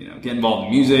to get involved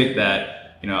in music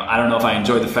that I don't know if I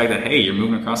enjoyed the fact that, hey, you're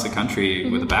moving across the country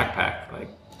with a backpack, like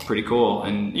it's pretty cool.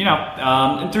 And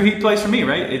and through Heat Plays for me,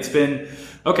 right? It's been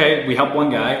okay. We help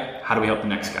one guy. How do we help the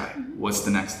next guy? What's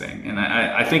the next thing? And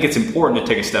I think it's important to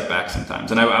take a step back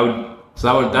sometimes. And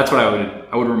that's what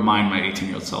I would remind my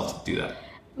 18-year-old self to do that.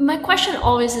 My question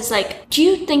always is like, do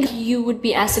you think you would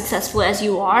be as successful as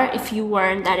you are if you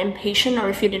weren't that impatient or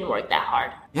if you didn't work that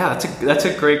hard? Yeah, that's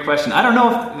a great question. I don't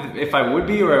know if I would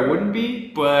be or I wouldn't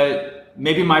be, but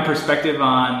maybe my perspective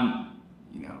on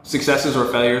successes or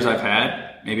failures I've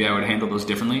had, maybe I would handle those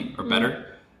differently or better.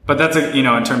 But that's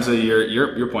in terms of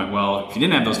your point. Well, if you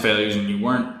didn't have those failures and you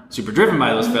weren't super driven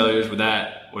by those failures, would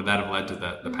that have led to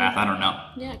the path? I don't know.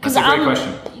 Yeah, that's a great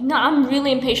question. No, I'm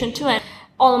really impatient too, and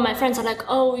all of my friends are like,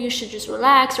 "Oh, you should just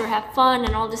relax or have fun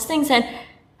and all these things." And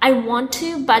I want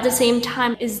to, but at the same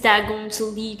time, is that going to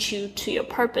lead you to your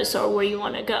purpose or where you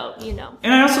want to go?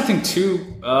 And I also think too,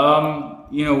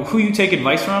 who you take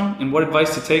advice from and what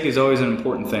advice to take is always an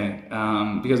important thing.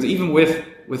 Because even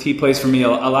with Heat Plays for me, a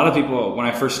lot of people, when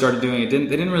I first started doing it, they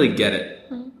didn't really get it.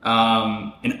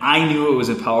 And I knew it was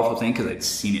a powerful thing because I'd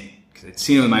seen it. Because I'd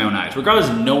seen it with my own eyes. Regardless,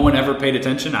 no one ever paid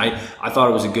attention. I thought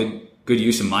it was a good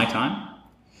use of my time.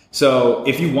 So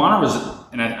if you want to,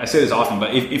 and I say this often,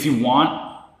 but if you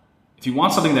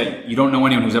want something that you don't know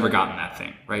anyone who's ever gotten that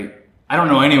thing, right? I don't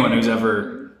know anyone who's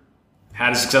ever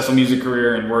had a successful music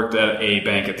career and worked at a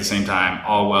bank at the same time,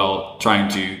 all while trying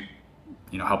to,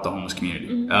 help the homeless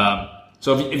community.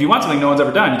 So if you want something no one's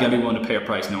ever done, you got to be willing to pay a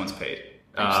price no one's paid.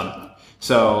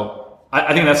 So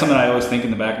I think that's something I always think in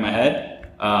the back of my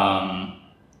head.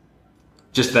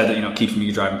 Just that, keeps me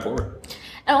driving forward.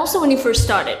 And also when you first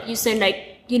started, you said like,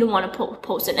 you didn't want to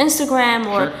post on Instagram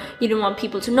or you didn't want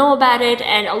people to know about it.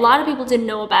 And a lot of people didn't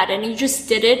know about it and you just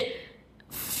did it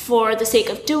for the sake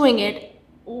of doing it.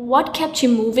 What kept you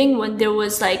moving when there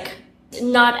was like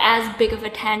not as big of a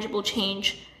tangible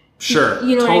change? Sure.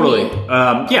 You know totally. what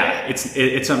I mean? Yeah,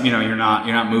 it's something, you're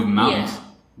not moving mountains,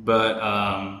 but,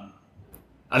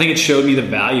 I think it showed me the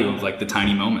value of like the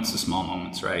tiny moments, the small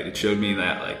moments, right? It showed me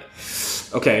that like,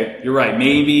 okay, you're right.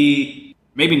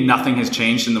 Maybe nothing has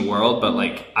changed in the world, but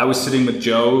like I was sitting with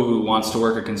Joe who wants to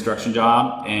work a construction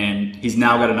job and he's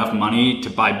now got enough money to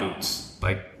buy boots.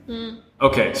 Like,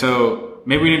 okay, so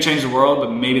maybe we didn't change the world, but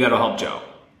maybe that'll help Joe.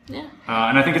 Yeah.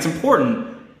 And I think it's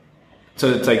important to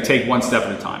like take one step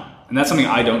at a time. And that's something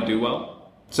I don't do well.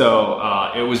 So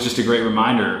it was just a great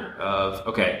reminder of,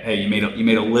 okay, hey, you made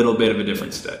a little bit of a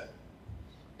difference today.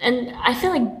 And I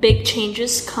feel like big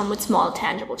changes come with small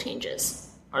tangible changes.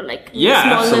 Or like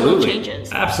small little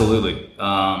changes. Absolutely.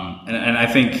 And I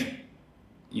think,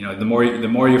 the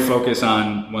more you focus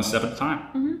on one step at a time.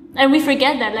 Mm-hmm. And we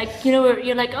forget that, like,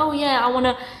 you're like, oh yeah, I want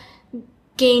to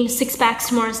gain 6 packs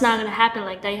tomorrow. It's not going to happen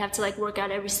like that. You have to like work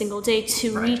out every single day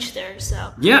to reach there.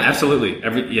 So yeah, absolutely.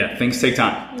 Things take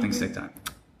time. Things take time.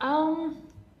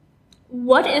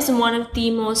 What is one of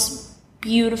the most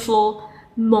beautiful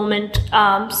moment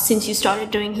since you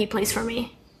started doing He Plays For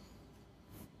Me?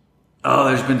 Oh,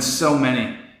 there's been so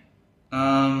many.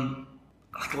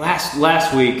 Like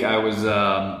last week I was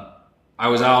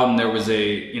out and there was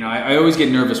I always get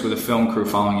nervous with a film crew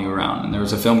following you around, and there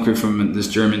was a film crew from this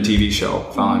German TV show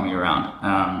following me around.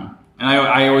 And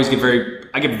I always get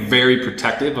very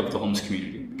protective of the homeless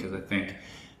community, because I think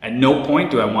at no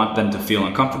point do I want them to feel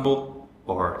uncomfortable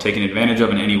or taken advantage of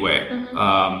in any way.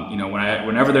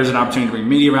 Whenever there's an opportunity to bring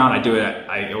media around,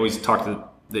 I always talk to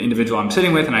the individual I'm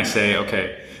sitting with and I say,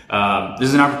 okay, this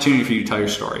is an opportunity for you to tell your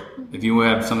story. If you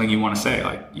have something you want to say,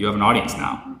 like, you have an audience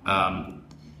now.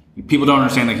 People don't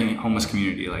understand the homeless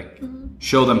community. Like,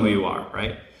 show them who you are,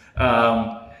 right?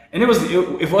 And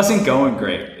it wasn't going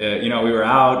great. We were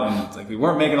out and it's like we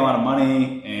weren't making a lot of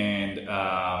money, and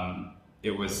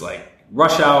it was like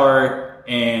rush hour,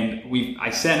 and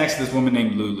I sat next to this woman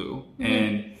named Lulu,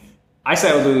 and I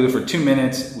sat with Lulu for 2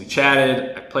 minutes. We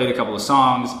chatted. I played a couple of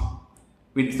songs.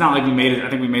 It's not like we made it. I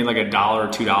think we made like $1 or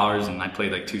 $2, and I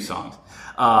played like 2 songs.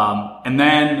 And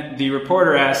then the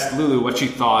reporter asked Lulu what she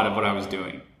thought of what I was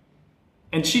doing.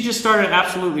 And she just started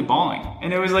absolutely bawling.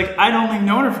 And it was like, I'd only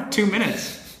known her for 2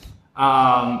 minutes.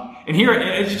 And here,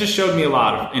 it just showed me a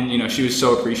lot and she was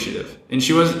so appreciative. And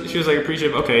she was like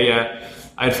appreciative. Okay, yeah,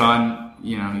 I had fun.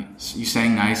 You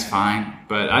sang nice, fine.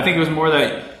 But I think it was more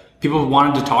that people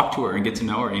wanted to talk to her and get to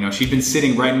know her. She'd been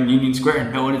sitting right in Union Square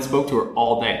and no one had spoke to her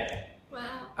all day.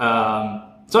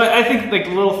 Wow. So I think like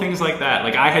little things like that.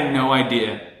 Like, I had no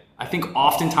idea. I think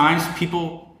oftentimes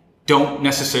people don't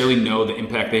necessarily know the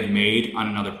impact they've made on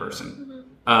another person.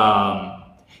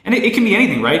 And it can be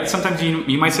anything, right? Sometimes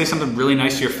you might say something really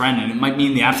nice to your friend and it might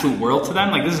mean the absolute world to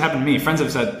them. Like, this has happened to me. Friends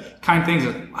have said kind things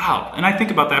like, wow. And I think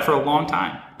about that for a long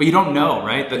time. But you don't know,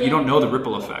 right? That you don't know the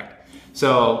ripple effect.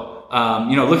 So,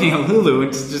 looking at Lulu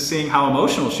and just seeing how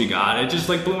emotional she got, it just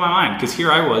like blew my mind. Because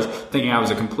here I was thinking I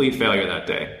was a complete failure that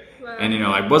day. Wow. And,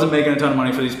 I wasn't making a ton of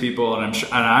money for these people. And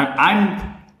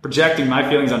I'm projecting my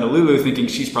feelings onto Lulu, thinking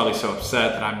she's probably so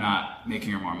upset that I'm not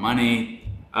making her more money.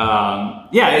 So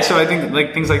I think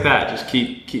like things like that just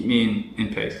keep me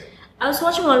in pace. I was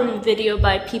watching one video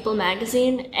by People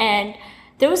magazine, and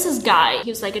there was this guy. He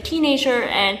was like a teenager,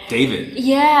 and David.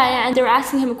 Yeah, and they were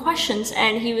asking him questions,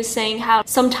 and he was saying how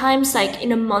sometimes like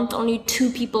in a month only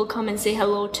 2 people come and say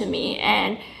hello to me,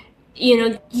 and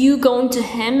you going to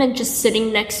him and just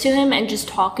sitting next to him and just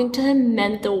talking to him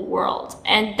meant the world.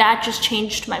 And that just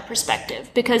changed my perspective,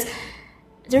 because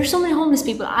there's so many homeless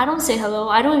people. I don't say hello.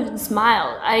 I don't even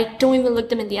smile. I don't even look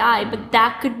them in the eye. But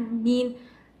that could mean,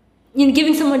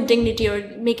 giving someone dignity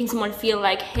or making someone feel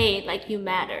like, hey, like you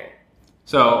matter.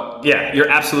 So, yeah, you're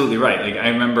absolutely right. Like, I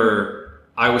remember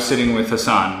I was sitting with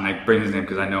Hassan, and I bring his name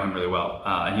because I know him really well,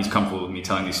 and he's comfortable with me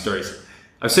telling these stories.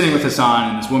 I was sitting with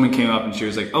Hassan, and this woman came up and she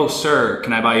was like, "Oh, sir,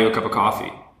 can I buy you a cup of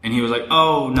coffee?" And he was like,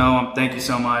 "Oh, no, thank you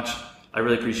so much. I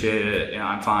really appreciate it.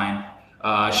 I'm fine."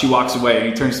 She walks away, and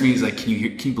he turns to me, he's like, can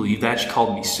you believe that? She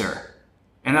called me sir.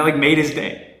 And that like made his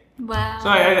day. Wow. So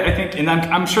I think, and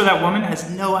I'm sure that woman has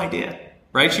no idea,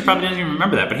 right? She probably doesn't even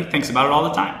remember that, but he thinks about it all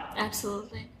the time.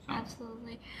 Absolutely.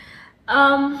 Absolutely.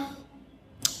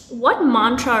 What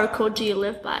mantra or quote do you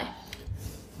live by?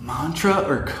 Mantra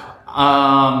or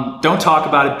don't talk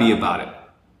about it, be about it.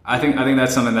 I think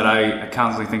that's something that I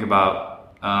constantly think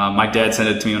about. My dad said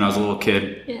it to me when I was a little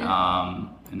kid. Yeah.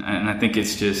 And I think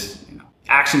it's just,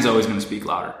 action's always going to speak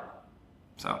louder.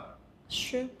 So.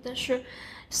 That's true.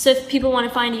 So if people want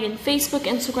to find you in Facebook,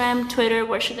 Instagram, Twitter,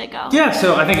 where should they go? Yeah,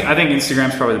 so I think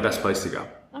Instagram's probably the best place to go.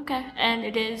 Okay, and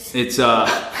it is? It's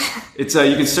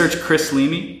you can search Chris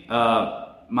Leamy.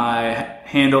 My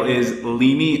handle is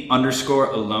Leamy_alone.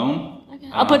 Okay,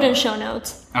 I'll put it in show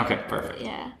notes. Okay, perfect.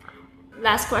 Yeah.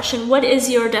 Last question. What is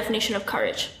your definition of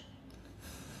courage?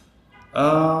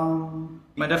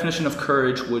 My definition of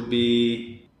courage would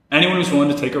be anyone who's willing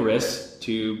to take a risk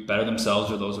to better themselves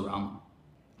or those around them.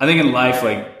 I think in life,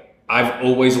 like, I've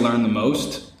always learned the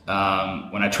most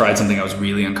when I tried something I was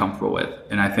really uncomfortable with.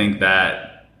 And I think that,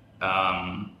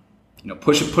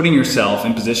 putting yourself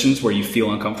in positions where you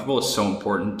feel uncomfortable is so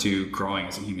important to growing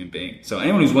as a human being. So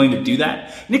anyone who's willing to do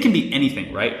that, and it can be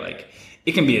anything, right? Like,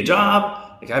 it can be a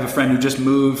job. Like, I have a friend who just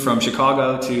moved from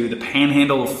Chicago to the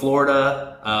Panhandle of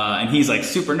Florida, and he's like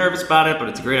super nervous about it, but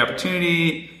it's a great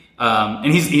opportunity.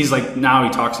 And he's like, now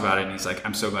he talks about it and he's like,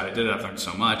 I'm so glad I did it. I've learned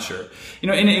so much. Or,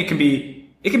 and it can be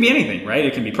anything, right?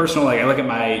 It can be personal. Like, I look at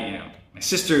my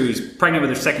sister who's pregnant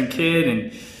with her second kid,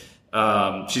 and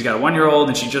She's got a 1-year-old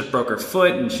and she just broke her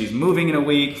foot and she's moving in a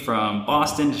week from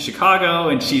Boston to Chicago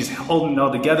and she's holding it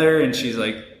all together and she's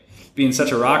like being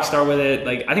such a rock star with it.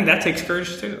 Like, I think that takes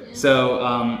courage too. So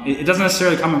it doesn't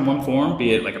necessarily come in one form,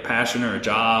 be it like a passion or a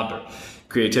job or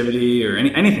creativity or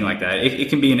anything like that. It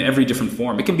can be in every different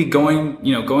form. It can be going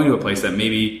to a place that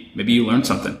maybe you learned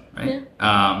something, right?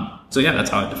 Yeah. So yeah, that's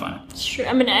how I define it. Sure.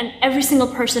 I mean, and every single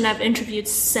person I've interviewed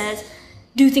says,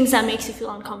 do things that makes you feel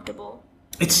uncomfortable.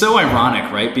 It's so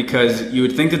ironic, right? Because you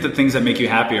would think that the things that make you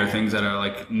happy are things that are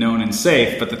like known and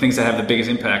safe, but the things that have the biggest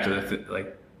impact are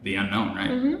the unknown,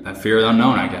 right? Mm-hmm. That fear of the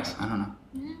unknown, I guess. I don't know.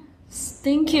 Yes.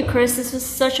 Thank you, Chris. This was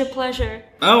such a pleasure.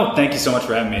 Oh, thank you so much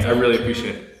for having me. I really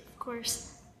appreciate it. Of course.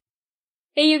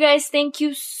 Hey, you guys, thank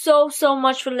you so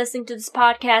much for listening to this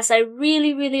podcast. I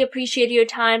really, really appreciate your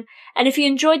time. And if you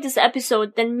enjoyed this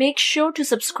episode, then make sure to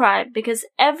subscribe because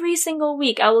every single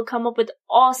week I will come up with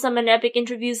awesome and epic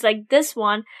interviews like this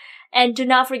one. And do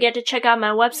not forget to check out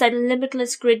my website,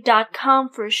 limitlessgrid.com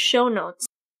for show notes.